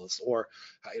recalls, or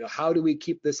how do we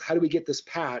get this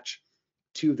patch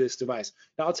to this device.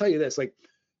 Now I'll tell you this, like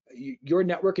your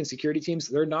network and security teams,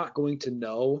 they're not going to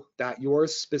know that your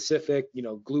specific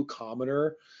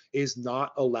glucometer is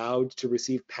not allowed to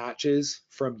receive patches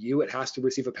from you. It has to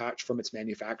receive a patch from its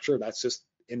manufacturer. That's just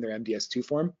in their MDS2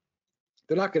 form.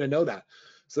 They're not going to know that.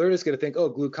 So they're just going to think,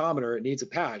 oh, glucometer, it needs a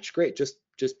patch. Great, just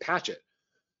patch it.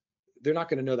 They're not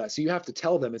going to know that. So you have to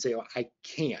tell them and say, oh, I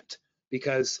can't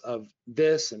because of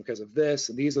this and because of this,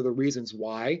 and these are the reasons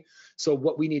why. So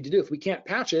what we need to do, if we can't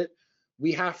patch it,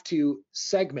 we have to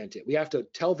segment it. We have to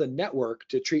tell the network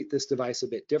to treat this device a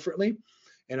bit differently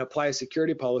and apply a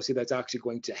security policy that's actually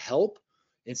going to help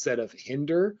instead of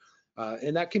hinder.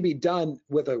 And that can be done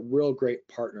with a real great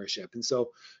partnership. And so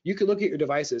you can look at your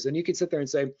devices and you can sit there and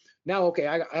say, now, okay,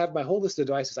 I have my whole list of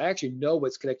devices. I actually know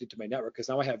what's connected to my network because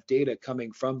now I have data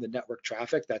coming from the network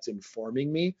traffic that's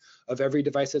informing me of every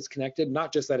device that's connected,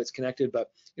 not just that it's connected, but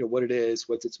what it is,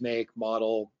 what's its make,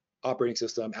 model, operating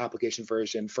system, application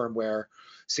version, firmware,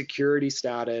 security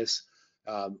status.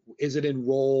 Is it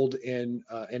enrolled in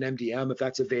an MDM if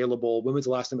that's available? When was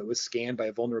the last time it was scanned by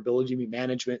a vulnerability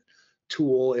management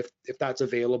tool if that's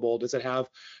available? Does it have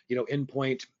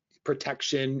endpoint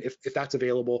protection if that's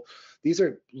available? These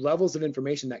are levels of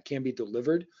information that can be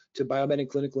delivered to biomed and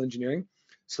clinical engineering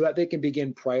so that they can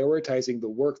begin prioritizing the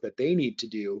work that they need to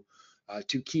do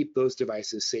to keep those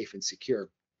devices safe and secure.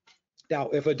 Now,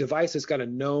 if a device has got a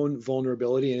known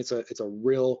vulnerability and it's a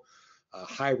real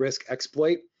high risk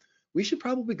exploit, we should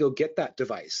probably go get that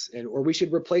device, or we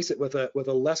should replace it with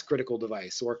a less critical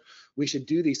device, or we should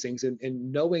do these things. And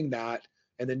knowing that,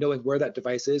 and then knowing where that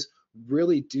device is,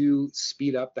 really do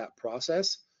speed up that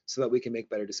process so that we can make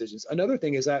better decisions. Another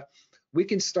thing is that we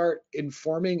can start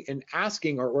informing and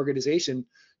asking our organization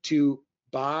to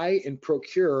buy and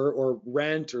procure or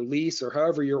rent or lease, or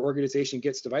however your organization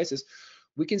gets devices.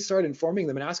 We can start informing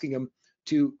them and asking them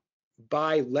to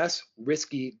buy less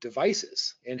risky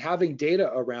devices, and having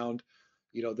data around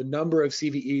the number of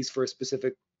CVEs for a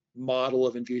specific model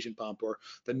of infusion pump, or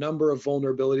the number of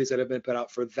vulnerabilities that have been put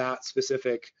out for that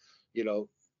specific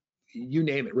you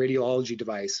name it, radiology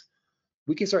device.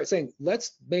 We can start saying,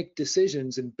 let's make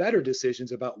decisions and better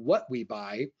decisions about what we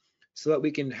buy so that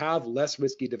we can have less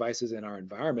risky devices in our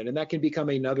environment. And that can become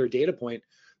another data point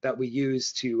that we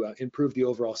use to improve the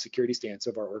overall security stance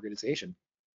of our organization.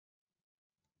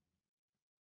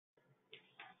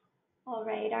 All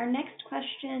right, our next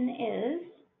question is,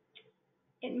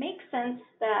 it makes sense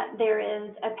that there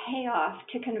is a payoff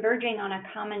to converging on a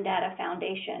common data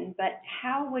foundation, but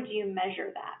how would you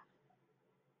measure that?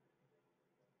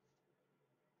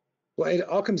 Well, it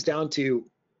all comes down to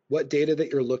what data that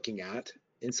you're looking at.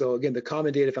 And so again, the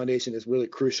common data foundation is really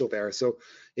crucial there. So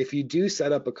if you do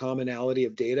set up a commonality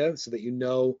of data so that you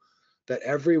know that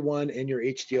everyone in your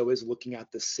HDO is looking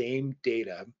at the same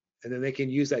data, and then they can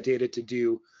use that data to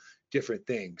do different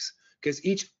things, because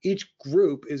each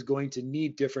group is going to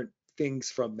need different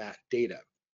things from that data.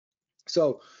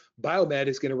 So biomed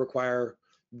is going to require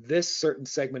this certain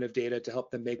segment of data to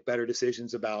help them make better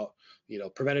decisions about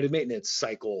preventative maintenance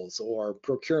cycles or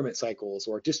procurement cycles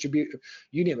or distribute,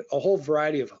 you name it, a whole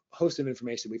variety of host of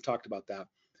information. We've talked about that.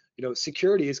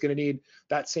 Security is going to need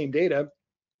that same data,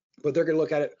 but they're going to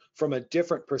look at it from a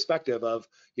different perspective of,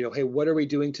 hey, what are we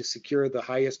doing to secure the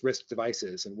highest risk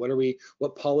devices, and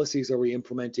what policies are we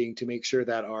implementing to make sure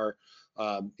that our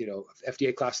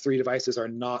FDA class 3 devices are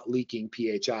not leaking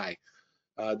PHI.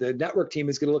 The network team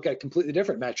is going to look at completely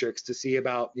different metrics to see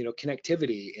about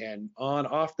connectivity and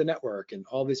off the network and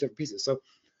all these different pieces. So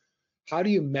how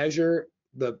do you measure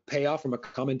the payoff from a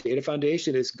common data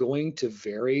foundation is going to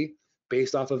vary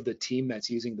based off of the team that's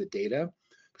using the data.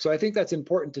 So I think that's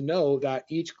important to know that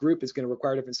each group is going to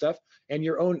require different stuff, and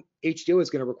your own HDO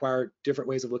is going to require different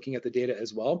ways of looking at the data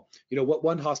as well. You know, what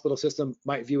one hospital system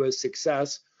might view as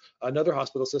success, another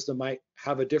hospital system might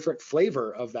have a different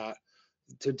flavor of that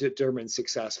to determine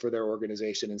success for their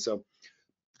organization. And so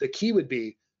the key would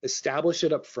be establish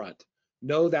it up front.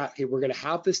 Know that, hey, we're going to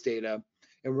have this data,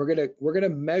 and we're going to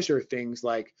measure things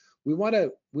like we want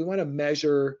to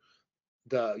measure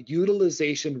the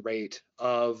utilization rate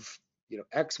of, you know,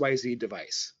 XYZ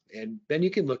device. And then you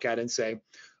can look at it and say,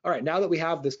 all right, now that we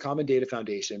have this common data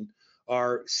foundation,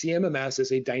 our CMMS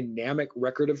is a dynamic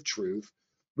record of truth.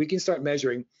 We can start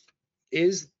measuring,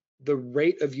 is the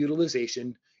rate of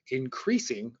utilization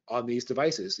increasing on these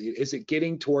devices? Is it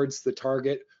getting towards the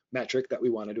target metric that we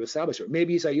wanted to establish? Or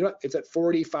maybe you say, you know what, it's at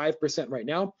 45% right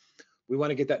now. We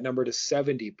want to get that number to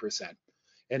 70%.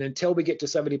 And until we get to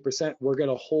 70%, we're going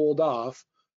to hold off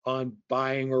on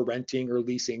buying or renting or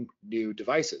leasing new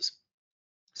devices.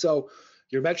 So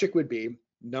your metric would be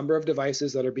number of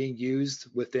devices that are being used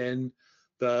within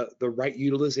the right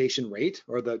utilization rate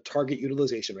or the target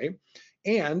utilization rate,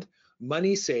 and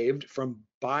money saved from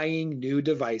buying new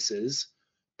devices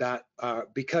that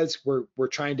because we're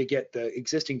trying to get the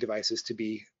existing devices to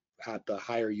be at the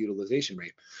higher utilization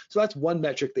rate. So that's one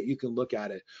metric that you can look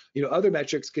at it. You know, other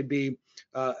metrics could be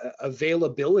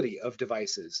availability of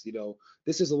devices. You know,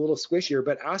 this is a little squishier,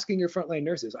 but asking your frontline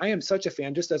nurses. I am such a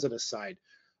fan, just as an aside,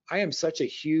 I am such a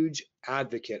huge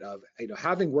advocate of, you know,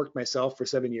 having worked myself for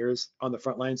 7 years on the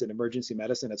front lines in emergency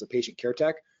medicine as a patient care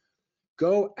tech,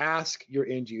 go ask your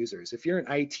end users. If you're in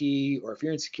IT, or if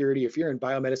you're in security, if you're in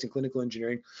biomedicine, clinical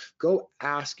engineering, go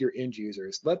ask your end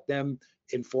users. Let them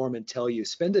inform and tell you.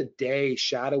 Spend a day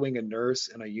shadowing a nurse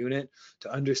in a unit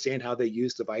to understand how they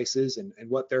use devices and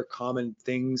what their common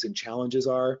things and challenges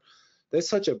are. That's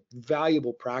such a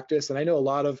valuable practice. And I know a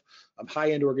lot of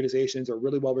high-end organizations or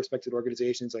really well-respected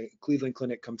organizations, like Cleveland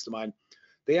Clinic comes to mind.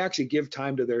 They actually give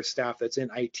time to their staff that's in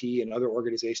IT and other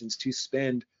organizations to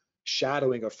spend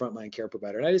shadowing a frontline care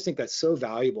provider. And I just think that's so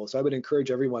valuable. So I would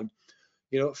encourage everyone,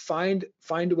 you know, find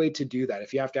a way to do that.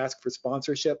 If you have to ask for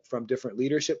sponsorship from different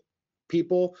leadership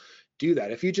people, do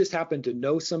that. If you just happen to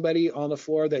know somebody on the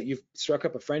floor that you've struck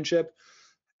up a friendship,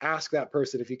 ask that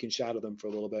person if you can shadow them for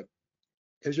a little bit,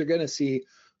 because you're going to see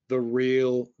the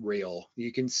real.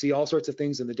 You can see all sorts of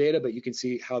things in the data, but you can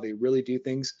see how they really do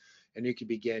things, and you can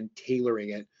begin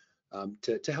tailoring it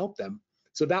to help them.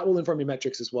 So that will inform your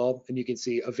metrics as well. And you can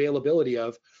see availability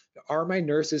of, are my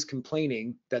nurses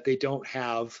complaining that they don't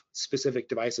have specific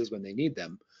devices when they need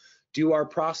them? Do our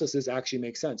processes actually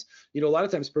make sense? You know, a lot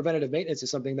of times preventative maintenance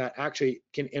is something that actually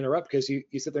can interrupt, because you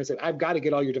sit there and say, I've got to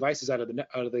get all your devices out of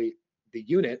the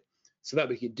unit so that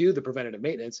we can do the preventative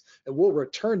maintenance, and we'll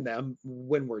return them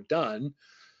when we're done.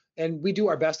 And we do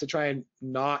our best to try and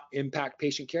not impact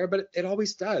patient care, but it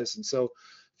always does. And so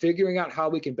figuring out how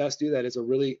we can best do that is a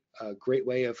really great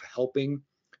way of helping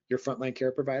your frontline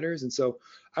care providers. And so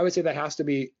I would say that has to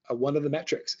be one of the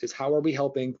metrics, is how are we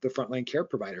helping the frontline care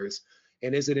providers,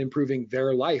 and is it improving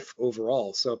their life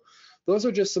overall? So those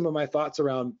are just some of my thoughts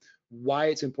around why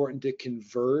it's important to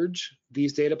converge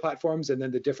these data platforms, and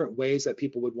then the different ways that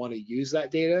people would want to use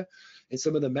that data, and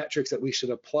some of the metrics that we should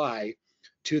apply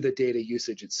to the data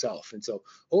usage itself. And so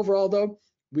overall though,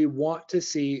 we want to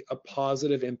see a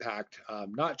positive impact,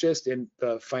 not just in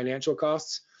the financial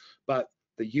costs, but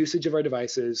the usage of our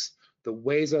devices, the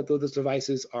ways that those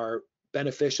devices are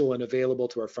beneficial and available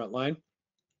to our frontline,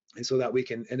 and so that we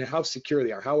can, and how secure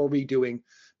they are. How are we doing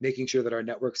making sure that our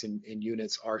networks and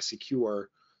units are secure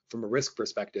from a risk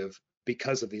perspective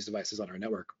because of these devices on our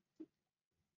network?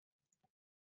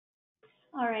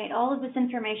 All right, all of this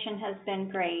information has been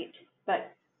great,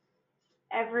 but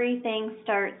everything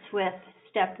starts with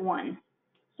step one.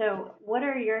 So what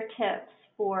are your tips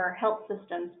for health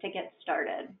systems to get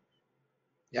started?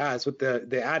 Yeah, it's with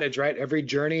the adage, right? Every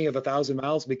journey of 1,000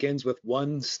 miles begins with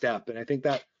one step. And I think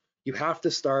that you have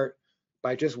to start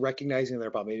by just recognizing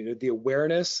their problem. The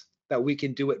awareness that we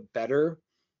can do it better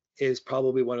is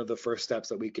probably one of the first steps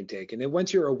that we can take. And then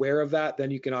once you're aware of that,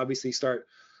 then you can obviously start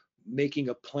making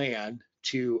a plan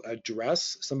to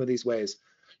address some of these ways.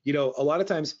 You know, a lot of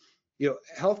times, you know,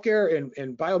 healthcare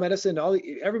and biomedicine,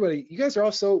 everybody, you guys are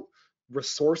all so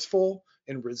resourceful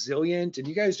and resilient, and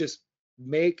you guys just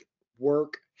make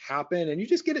work happen, and you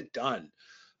just get it done.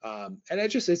 And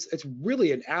it's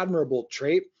really an admirable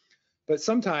trait. But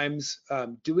sometimes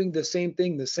doing the same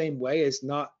thing the same way is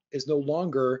no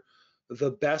longer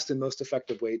the best and most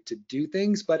effective way to do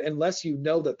things. But unless you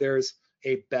know that there's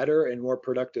a better and more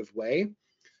productive way,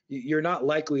 you're not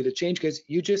likely to change because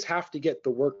you just have to get the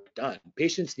work done.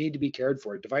 Patients need to be cared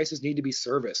for. Devices need to be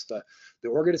serviced. The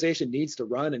organization needs to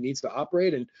run and needs to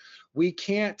operate, and we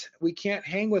can't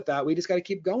hang with that. We just got to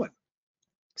keep going.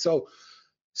 So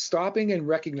stopping and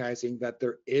recognizing that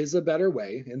there is a better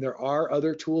way and there are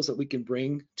other tools that we can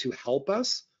bring to help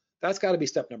us, that's got to be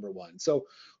step number one. So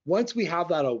once we have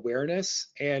that awareness,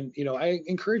 and I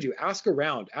encourage you, ask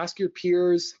around, ask your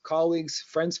peers, colleagues,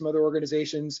 friends from other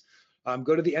organizations,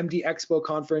 go to the MD Expo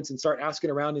conference and start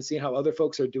asking around and seeing how other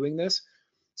folks are doing this,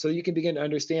 so you can begin to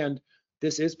understand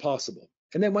this is possible.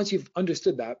 And then once you've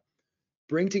understood that,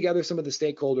 bring together some of the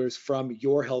stakeholders from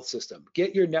your health system.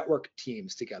 Get your network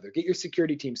teams together, get your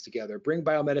security teams together, bring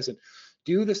biomedicine,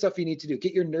 do the stuff you need to do,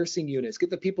 get your nursing units, get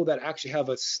the people that actually have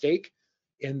a stake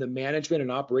in the management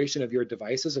and operation of your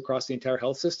devices across the entire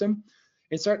health system,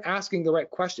 and start asking the right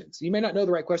questions. You may not know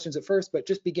the right questions at first, but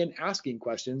just begin asking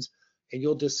questions and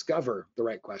you'll discover the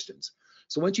right questions.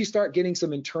 So once you start getting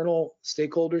some internal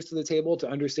stakeholders to the table to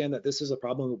understand that this is a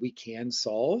problem that we can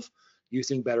solve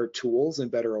using better tools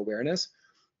and better awareness,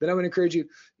 then I would encourage you,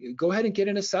 go ahead and get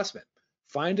an assessment.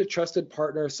 Find a trusted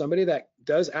partner, somebody that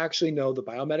does actually know the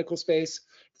biomedical space,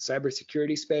 the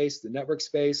cybersecurity space, the network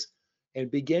space, and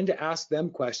begin to ask them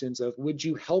questions of, would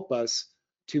you help us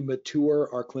to mature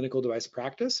our clinical device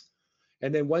practice?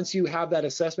 And then once you have that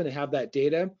assessment and have that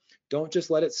data, don't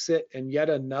just let it sit in yet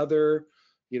another,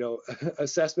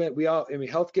 assessment.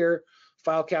 Healthcare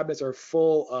file cabinets are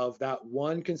full of that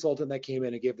one consultant that came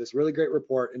in and gave this really great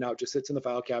report, and now it just sits in the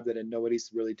file cabinet and nobody's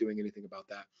really doing anything about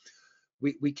that.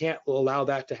 We can't allow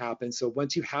that to happen. So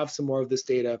once you have some more of this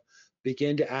data,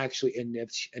 begin to actually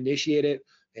initiate it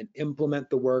and implement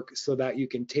the work so that you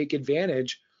can take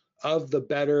advantage of the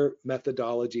better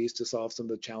methodologies to solve some of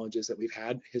the challenges that we've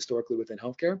had historically within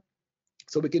healthcare,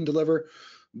 so we can deliver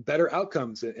better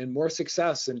outcomes and more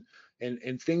success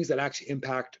and things that actually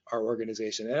impact our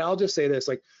organization. And I'll just say this,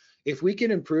 if we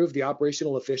can improve the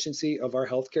operational efficiency of our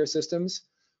healthcare systems,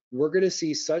 we're going to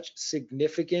see such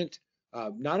significant,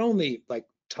 not only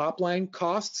top line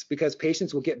costs, because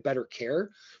patients will get better care,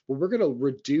 but we're going to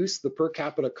reduce the per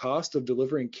capita cost of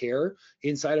delivering care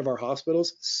inside of our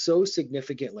hospitals so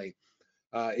significantly.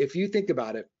 If you think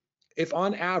about it, if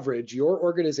on average your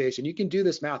organization, you can do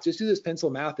this math, just do this pencil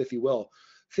math if you will,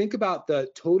 think about the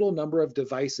total number of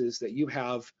devices that you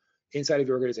have inside of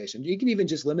your organization. You can even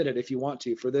just limit it if you want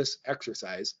to for this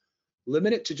exercise.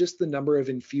 Limit it to just the number of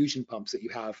infusion pumps that you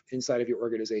have inside of your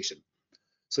organization.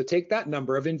 So take that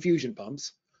number of infusion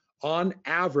pumps. On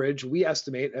average, we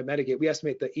estimate at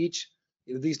Medigate, that each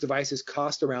of these devices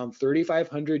cost around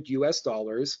 $3,500 US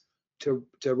to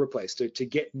replace, to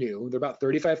get new. They're about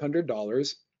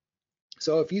 $3,500.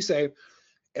 So if you say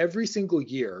every single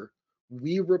year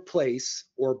we replace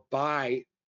or buy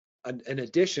an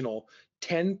additional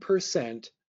 10%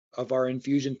 of our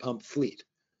infusion pump fleet.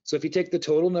 So if you take the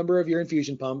total number of your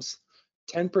infusion pumps,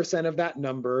 10% of that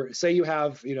number, say you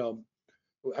have, I'm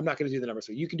not going to do the numbers,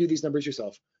 so you can do these numbers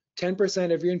yourself.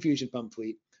 10% of your infusion pump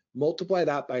fleet, multiply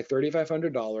that by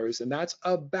 $3,500, and that's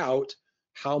about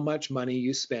how much money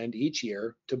you spend each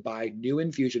year to buy new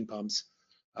infusion pumps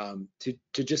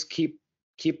to just keep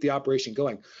the operation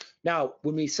going. Now,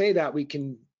 when we say that, we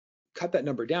can cut that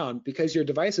number down because your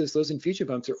devices, those infusion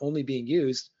pumps, are only being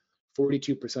used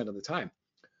 42% of the time.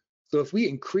 So if we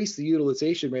increase the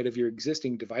utilization rate of your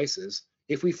existing devices,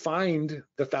 if we find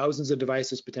the thousands of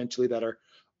devices potentially that are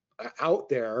out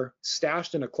there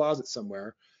stashed in a closet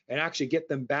somewhere and actually get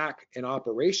them back and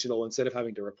operational instead of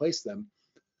having to replace them,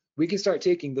 we can start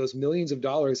taking those millions of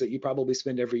dollars that you probably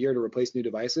spend every year to replace new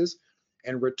devices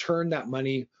and return that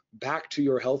money back to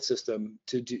your health system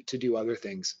to do other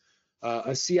things.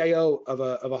 A CIO of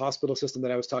a hospital system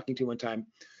that I was talking to one time,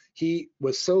 he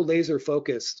was so laser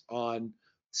focused on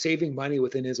saving money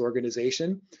within his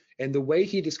organization. And the way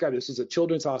he described it, this was a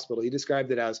children's hospital, he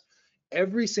described it as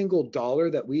every single dollar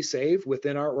that we save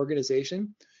within our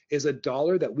organization is a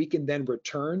dollar that we can then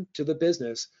return to the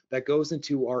business that goes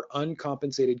into our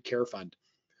uncompensated care fund.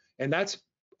 And that's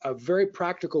a very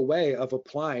practical way of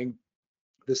applying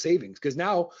the savings, because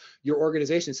now your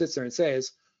organization sits there and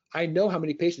says, I know how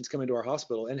many patients come into our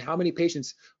hospital and how many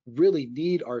patients really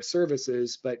need our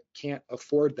services but can't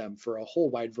afford them for a whole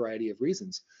wide variety of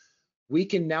reasons. We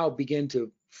can now begin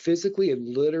to physically and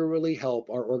literally help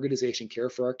our organization care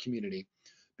for our community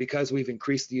because we've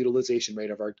increased the utilization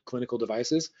rate of our clinical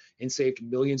devices and saved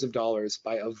millions of dollars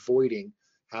by avoiding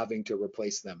having to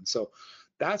replace them. So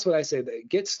that's what I say, that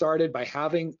get started by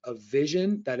having a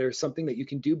vision that there's something that you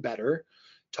can do better,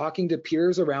 talking to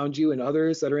peers around you and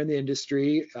others that are in the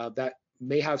industry that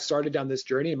may have started down this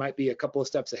journey and might be a couple of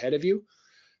steps ahead of you.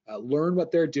 learn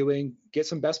what they're doing, get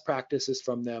some best practices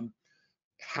from them,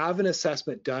 have an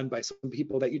assessment done by some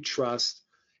people that you trust,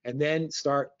 and then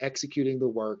start executing the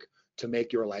work to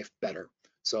make your life better.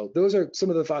 So those are some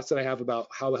of the thoughts that I have about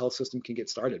how a health system can get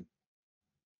started.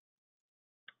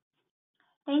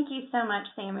 Thank you so much,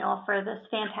 Samuel, for this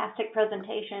fantastic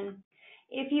presentation.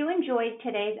 If you enjoyed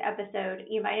today's episode,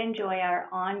 you might enjoy our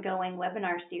ongoing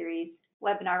webinar series,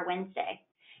 Webinar Wednesday.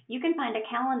 You can find a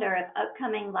calendar of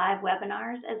upcoming live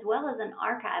webinars as well as an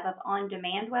archive of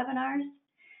on-demand webinars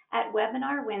at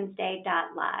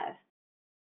webinarwednesday.live.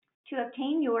 To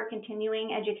obtain your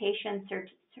continuing education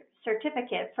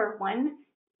certificate for 1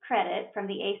 credit from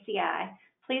the ACI,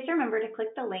 please remember to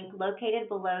click the link located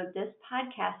below this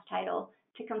podcast title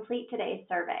to complete today's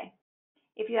survey.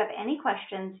 If you have any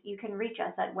questions, you can reach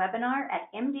us at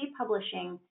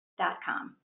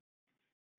webinar@mdpublishing.com.